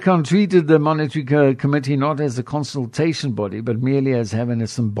 Erkan treated the Monetary Committee not as a consultation body, but merely as having a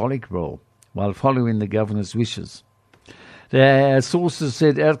symbolic role, while following the governor's wishes. The sources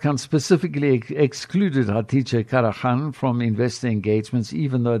said Erkan specifically excluded Hatice Karahan from investor engagements,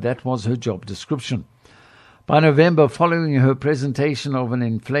 even though that was her job description. By November, following her presentation of an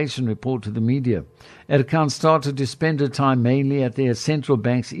inflation report to the media, Erkan started to spend her time mainly at their central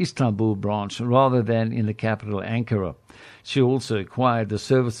bank's Istanbul branch rather than in the capital Ankara. She also acquired the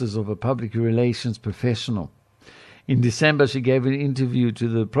services of a public relations professional. In December, she gave an interview to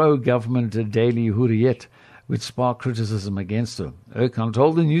the pro-government daily Hurriyet, which sparked criticism against her. Erkan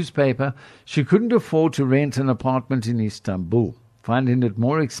told the newspaper she couldn't afford to rent an apartment in Istanbul, finding it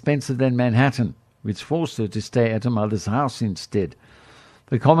more expensive than Manhattan, which forced her to stay at her mother's house instead.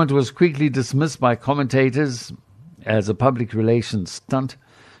 The comment was quickly dismissed by commentators as a public relations stunt,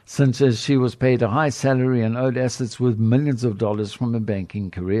 since she was paid a high salary and owed assets worth millions of dollars from a banking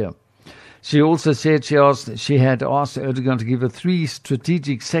career. She also said she had asked Erdogan to give her 3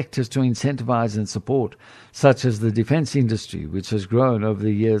 strategic sectors to incentivize and support, such as the defense industry, which has grown over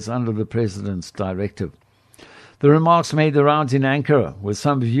the years under the president's directive. The remarks made the rounds in Ankara, with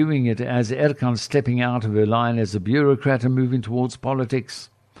some viewing it as Erkan stepping out of her line as a bureaucrat and moving towards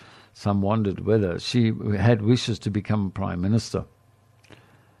politics. Some wondered whether she had wishes to become prime minister.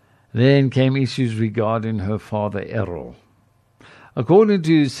 Then came issues regarding her father Errol. According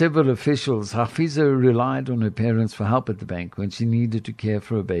to several officials, Hafiza relied on her parents for help at the bank when she needed to care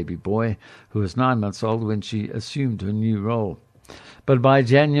for a baby boy who was 9 months old when she assumed her new role. But by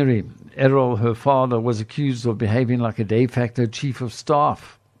January, Errol, her father, was accused of behaving like a de facto chief of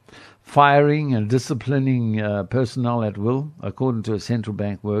staff, firing and disciplining personnel at will, according to a central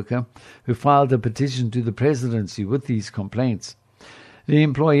bank worker who filed a petition to the presidency with these complaints. The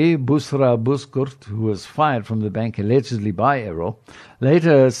employee, Busra Buskurt, who was fired from the bank allegedly by Errol,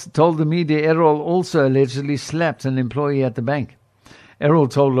 later told the media Errol also allegedly slapped an employee at the bank. Errol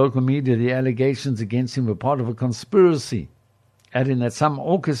told local media the allegations against him were part of a conspiracy, adding that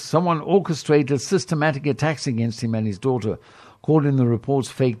someone orchestrated systematic attacks against him and his daughter, calling the reports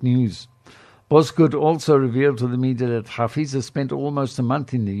fake news. Buskurt also revealed to the media that Hafiza spent almost a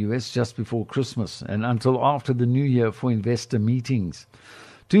month in the US just before Christmas and until after the New Year for investor meetings.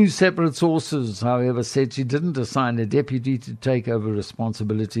 2 separate sources, however, said she didn't assign a deputy to take over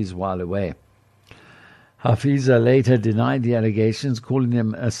responsibilities while away. Hafiza later denied the allegations, calling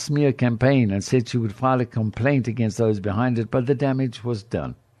them a smear campaign, and said she would file a complaint against those behind it, but the damage was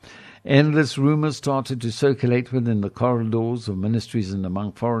done. Endless rumors started to circulate within the corridors of ministries and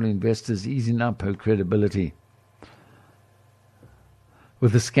among foreign investors, easing up her credibility.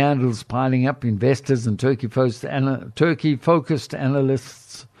 With the scandals piling up, investors and Turkey-focused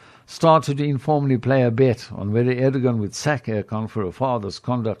analysts started to informally play a bet on whether Erdogan would sack Erkan for her father's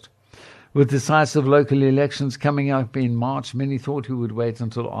conduct. With decisive local elections coming up in March, many thought he would wait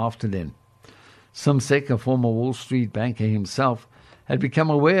until after then. Simsek, a former Wall Street banker himself, had become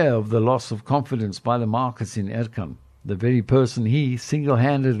aware of the loss of confidence by the markets in Erkan, the very person he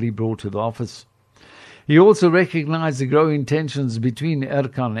single-handedly brought to the office. He also recognized the growing tensions between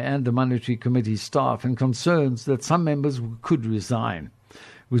Erkan and the Monetary Committee staff and concerns that some members could resign,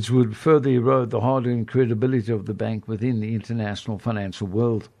 which would further erode the hard-earned credibility of the bank within the international financial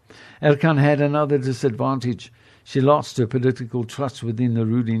world. Erkan had another disadvantage. She lost her political trust within the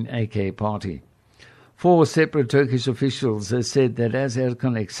ruling AK party. 4 separate Turkish officials said that as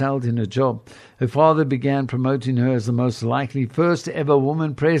Erkan excelled in her job, her father began promoting her as the most likely first ever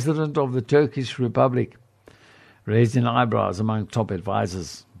woman president of the Turkish Republic, raising eyebrows among top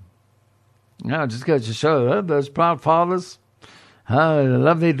advisors. Now, just goes to show those proud fathers, they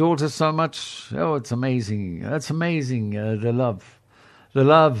love their daughters so much. Oh, it's amazing. It's amazing, the love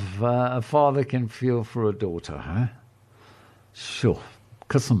a father can feel for a daughter. Huh? Sure.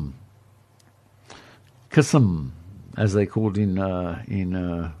 Kısım, as they called in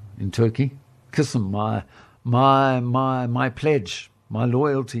Turkey. Kısım, my pledge, my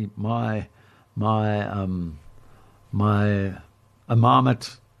loyalty, my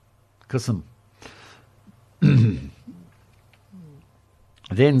amamet. Kısım.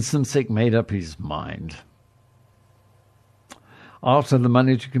 Then Simsek made up his mind. After the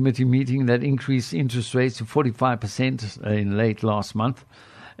Monetary Committee meeting that increased interest rates to 45% in late last month,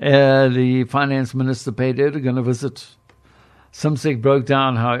 the finance minister paid Erdogan a visit. Simsek broke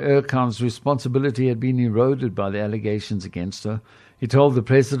down how Erkan's responsibility had been eroded by the allegations against her. He told the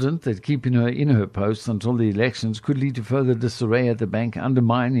president that keeping her in her post until the elections could lead to further disarray at the bank,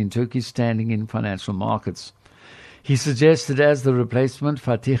 undermining Turkey's standing in financial markets. He suggested as the replacement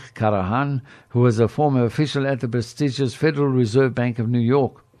Fatih Karahan, who was a former official at the prestigious Federal Reserve Bank of New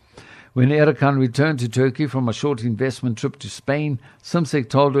York. When Erkan returned to Turkey from a short investment trip to Spain, Simsek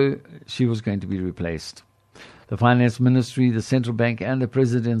told her she was going to be replaced. The finance ministry, the central bank and the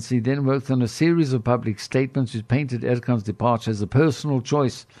presidency then worked on a series of public statements which painted Erkan's departure as a personal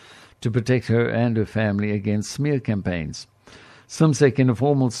choice to protect her and her family against smear campaigns. Simsek, in a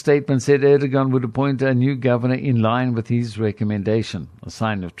formal statement, said Erdogan would appoint a new governor in line with his recommendation, a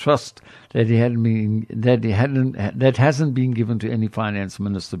sign of trust that hasn't been given to any finance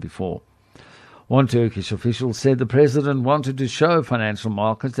minister before. One Turkish official said the president wanted to show financial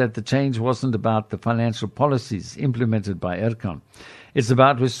markets that the change wasn't about the financial policies implemented by Erdogan. It's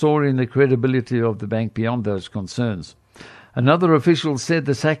about restoring the credibility of the bank beyond those concerns. Another official said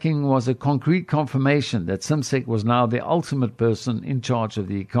the sacking was a concrete confirmation that Simsek was now the ultimate person in charge of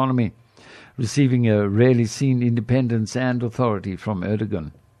the economy, receiving a rarely seen independence and authority from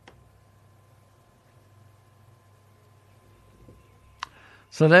Erdogan.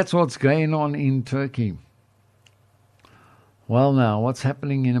 So that's what's going on in Turkey. Well, now, what's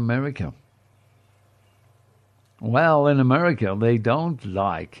happening in America? Well, in America, they don't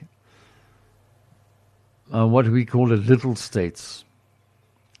like what we call little states.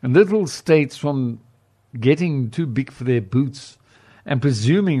 And little states from getting too big for their boots and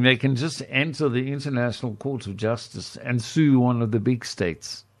presuming they can just enter the International Court of Justice and sue one of the big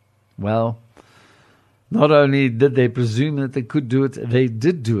states. Well, not only did they presume that they could do it, they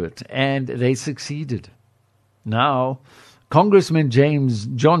did do it, and they succeeded. Now, Congressmen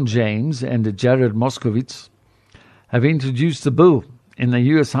John James and Jared Moskowitz have introduced a bill in the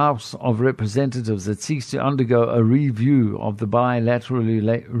U.S. House of Representatives that seeks to undergo a review of the bilateral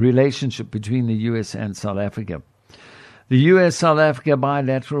relationship between the U.S. and South Africa. The U.S.-South Africa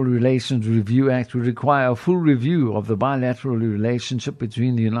Bilateral Relations Review Act would require a full review of the bilateral relationship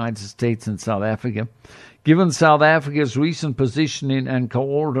between the United States and South Africa, given South Africa's recent positioning and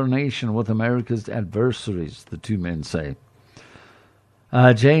coordination with America's adversaries, the two men say.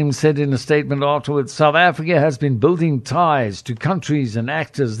 James said in a statement afterwards, South Africa has been building ties to countries and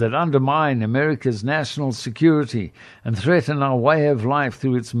actors that undermine America's national security and threaten our way of life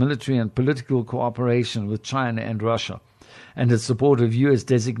through its military and political cooperation with China and Russia, and its support of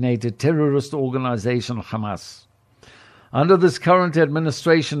U.S.-designated terrorist organization Hamas. Under this current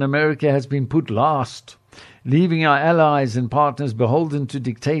administration, America has been put last, leaving our allies and partners beholden to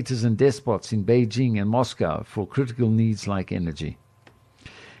dictators and despots in Beijing and Moscow for critical needs like energy.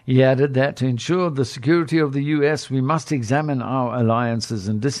 He added that to ensure the security of the U.S., we must examine our alliances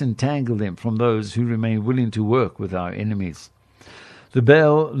and disentangle them from those who remain willing to work with our enemies. The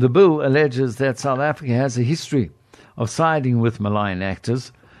bill alleges that South Africa has a history of siding with malign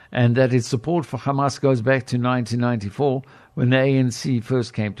actors and that its support for Hamas goes back to 1994 when the ANC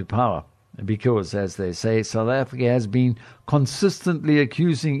first came to power. Because, as they say, South Africa has been consistently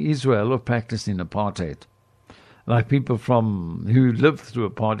accusing Israel of practicing apartheid. Like people who lived through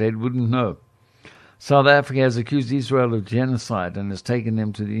apartheid wouldn't know. South Africa has accused Israel of genocide and has taken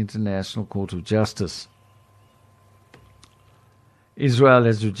them to the International Court of Justice. Israel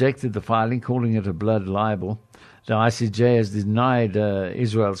has rejected the filing, calling it a blood libel. The ICJ has denied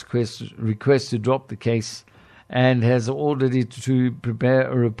Israel's request to drop the case and has ordered it to prepare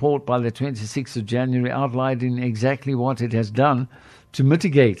a report by the 26th of January outlining exactly what it has done to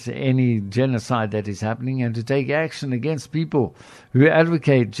mitigate any genocide that is happening and to take action against people who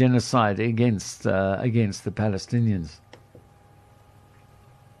advocate genocide against the Palestinians.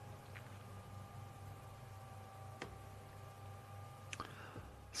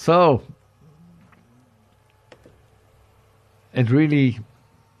 So, it really,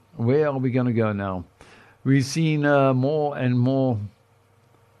 where are we going to go now? We've seen more and more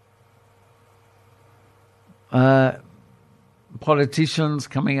politicians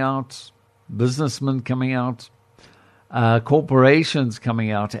coming out, businessmen coming out, corporations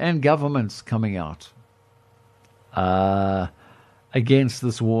coming out, and governments coming out against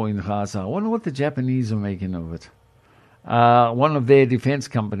this war in Gaza. I wonder what the Japanese are making of it. One of their defense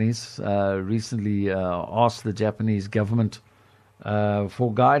companies recently asked the Japanese government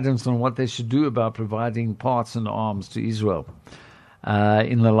for guidance on what they should do about providing parts and arms to Israel.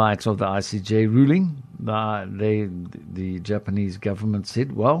 In the light of the ICJ ruling, the Japanese government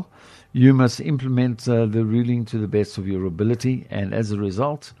said, well, you must implement the ruling to the best of your ability, and as a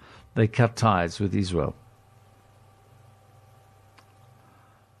result, they cut ties with Israel.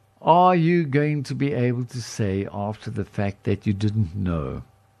 Are you going to be able to say after the fact that you didn't know,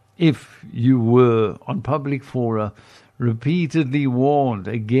 if you were on public fora repeatedly warned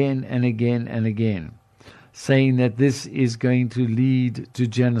again and again and again, saying that this is going to lead to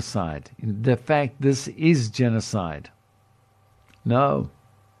genocide? The fact this is genocide. No,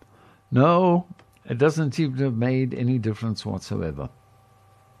 it doesn't seem to have made any difference whatsoever.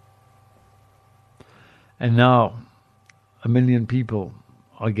 And now, 1 million people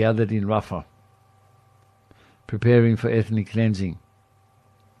are gathered in Rafah, preparing for ethnic cleansing.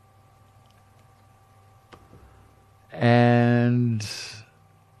 and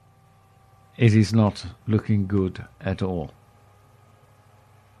it is not looking good at all.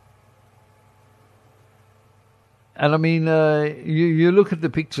 And I mean, you look at the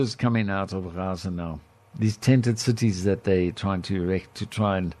pictures coming out of Gaza now, these tented cities that they're trying to erect to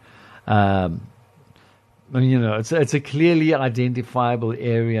try and, it's a clearly identifiable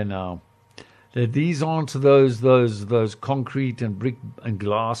area now. That these aren't those concrete and brick and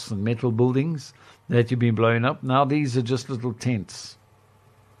glass and metal buildings that you've been blowing up. Now these are just little tents.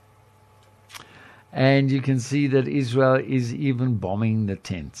 And you can see that Israel is even bombing the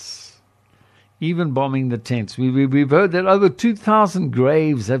tents. Even bombing the tents. We've heard that over 2,000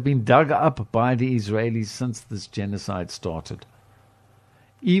 graves have been dug up by the Israelis since this genocide started.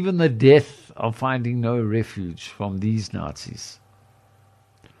 Even the death of finding no refuge from these Nazis.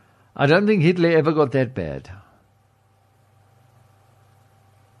 I don't think Hitler ever got that bad.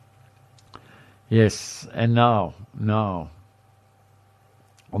 Yes, and now, on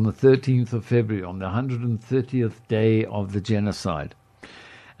the 13th of February, on the 130th day of the genocide,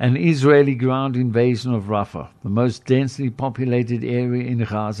 an Israeli ground invasion of Rafah, the most densely populated area in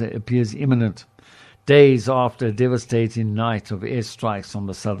Gaza, appears imminent, days after a devastating night of airstrikes on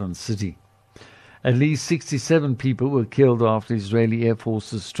the southern city. At least 67 people were killed after Israeli air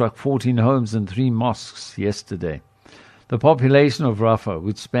forces struck 14 homes and 3 mosques yesterday. The population of Rafah,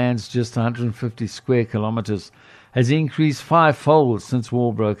 which spans just 150 square kilometers, has increased 5-fold since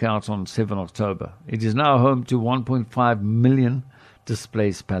war broke out on 7 October. It is now home to 1.5 million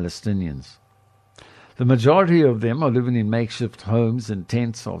displaced Palestinians. The majority of them are living in makeshift homes and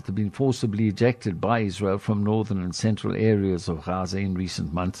tents after being forcibly ejected by Israel from northern and central areas of Gaza in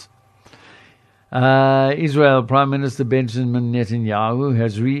recent months. Israel Prime Minister Benjamin Netanyahu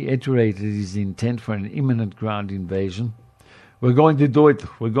has reiterated his intent for an imminent ground invasion. We're going to do it.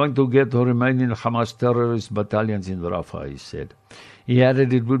 We're going to get the remaining Hamas terrorist battalions in Rafah, he said. He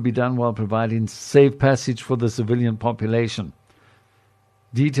added it would be done while providing safe passage for the civilian population,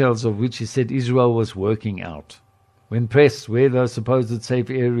 details of which he said Israel was working out. When pressed where those supposed safe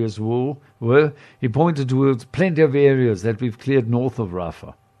areas were, he pointed towards plenty of areas that we've cleared north of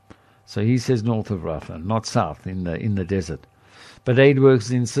Rafah. So he says north of Rafah, not south in the desert. But aid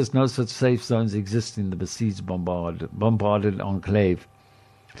workers insist no such safe zones exist in the besieged bombarded enclave.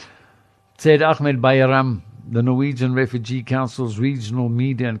 Said Ahmed Bayram, the Norwegian Refugee Council's regional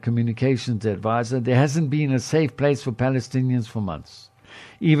media and communications advisor, there hasn't been a safe place for Palestinians for months.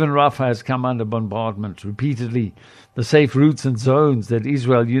 Even Rafah has come under bombardment repeatedly. The safe routes and zones that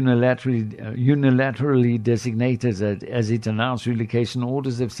Israel unilaterally designated as it announced relocation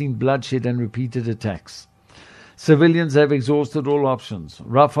orders have seen bloodshed and repeated attacks. Civilians have exhausted all options.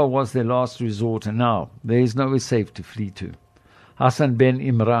 Rafah was their last resort, and now there is nowhere safe to flee to. Hassan Ben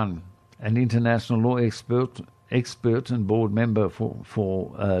Imran, an international law expert and board member for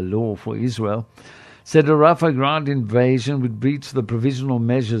law for Israel, said a Rafah ground invasion would breach the provisional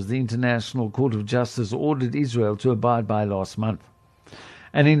measures the International Court of Justice ordered Israel to abide by last month.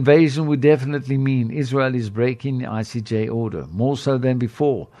 An invasion would definitely mean Israel is breaking the ICJ order, more so than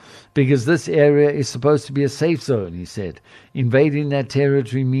before, because this area is supposed to be a safe zone, he said. Invading that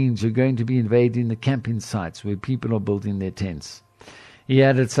territory means you're going to be invading the camping sites where people are building their tents. He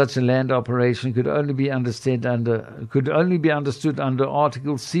added such a land operation could only be understood under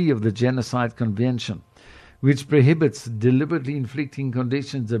Article C of the Genocide Convention, which prohibits deliberately inflicting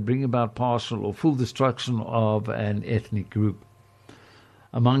conditions that bring about partial or full destruction of an ethnic group.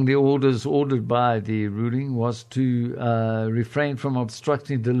 Among the orders ordered by the ruling was to refrain from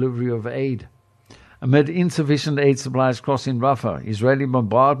obstructing delivery of aid. Amid insufficient aid supplies crossing Rafah, Israeli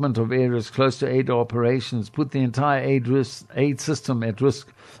bombardment of areas close to aid operations put the entire aid system at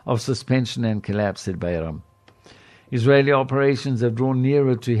risk of suspension and collapse, said Bayram. Israeli operations have drawn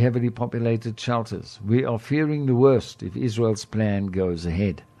nearer to heavily populated shelters. We are fearing the worst if Israel's plan goes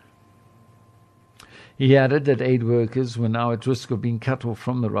ahead. He added that aid workers were now at risk of being cut off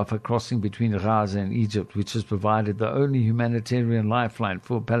from the Rafah crossing between Gaza and Egypt, which has provided the only humanitarian lifeline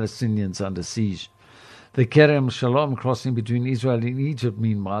for Palestinians under siege. The Kerem Shalom crossing between Israel and Egypt,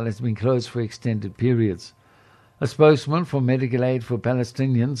 meanwhile, has been closed for extended periods. A spokesman for Medical Aid for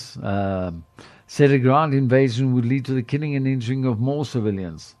Palestinians said a ground invasion would lead to the killing and injuring of more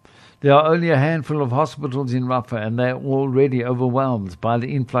civilians. There are only a handful of hospitals in Rafah, and they are already overwhelmed by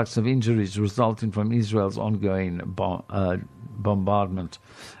the influx of injuries resulting from Israel's ongoing bombardment.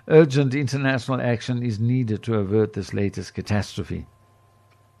 Urgent international action is needed to avert this latest catastrophe.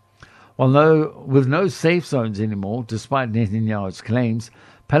 With no safe zones anymore, despite Netanyahu's claims,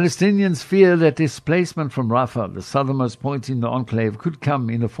 Palestinians fear that displacement from Rafah, the southernmost point in the enclave, could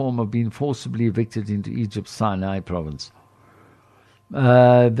come in the form of being forcibly evicted into Egypt's Sinai province.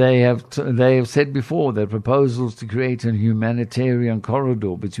 They have said before that proposals to create a humanitarian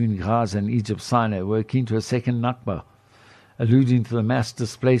corridor between Gaza and Egypt's Sinai were akin to a second Nakba, alluding to the mass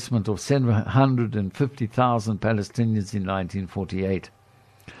displacement of 750,000 Palestinians in 1948.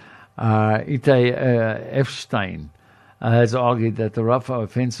 Itay Epstein has argued that the Rafah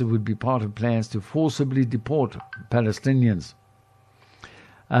offensive would be part of plans to forcibly deport Palestinians.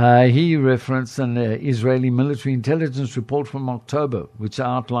 He referenced an Israeli military intelligence report from October, which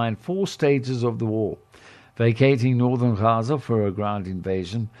outlined 4 stages of the war: vacating northern Gaza for a ground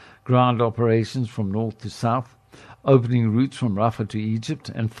invasion, ground operations from north to south, opening routes from Rafah to Egypt,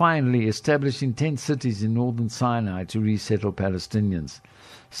 and finally establishing 10 cities in northern Sinai to resettle Palestinians.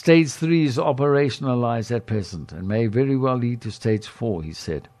 Stage 3 is operationalized at present and may very well lead to Stage 4, he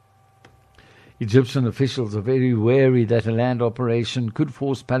said. Egyptian officials are very wary that a land operation could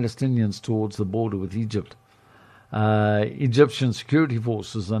force Palestinians towards the border with Egypt. Egyptian security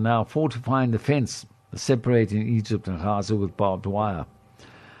forces are now fortifying the fence separating Egypt and Gaza with barbed wire.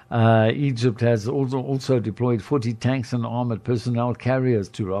 Egypt has also deployed 40 tanks and armored personnel carriers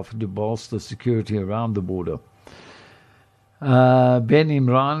to Rafah to bolster security around the border. Ben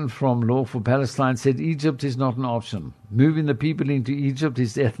Imran from Law for Palestine said Egypt is not an option. Moving the people into Egypt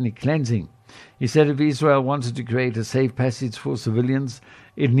is ethnic cleansing. He said if Israel wanted to create a safe passage for civilians,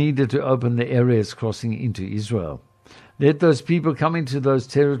 it needed to open the areas crossing into Israel. Let those people come into those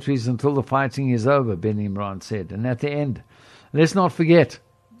territories until the fighting is over, Ben Imran said. And at the end, let's not forget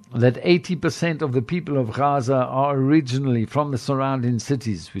that 80% of the people of Gaza are originally from the surrounding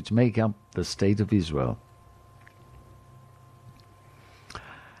cities which make up the state of Israel.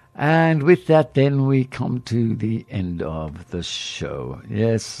 And with that, then, we come to the end of the show.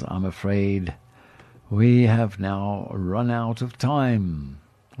 Yes, I'm afraid we have now run out of time.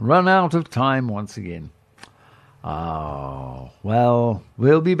 Run out of time once again. Well,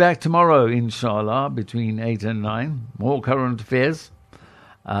 we'll be back tomorrow, inshallah, between 8 and 9. More current affairs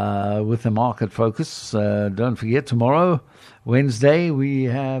with the market focus. Don't forget, tomorrow, Wednesday, we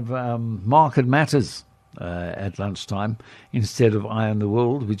have Market Matters at lunchtime instead of Eye on the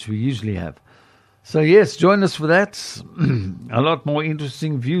World, which we usually have. So yes, join us for that. A lot more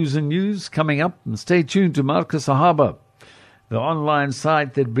interesting views and news coming up. And stay tuned to Marcus Sahaba, the online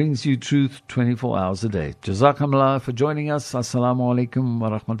site that brings you truth 24 hours a day. Jazakumullah for joining us. Assalamu alaikum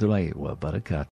wa rahmatullahi wa barakatuh.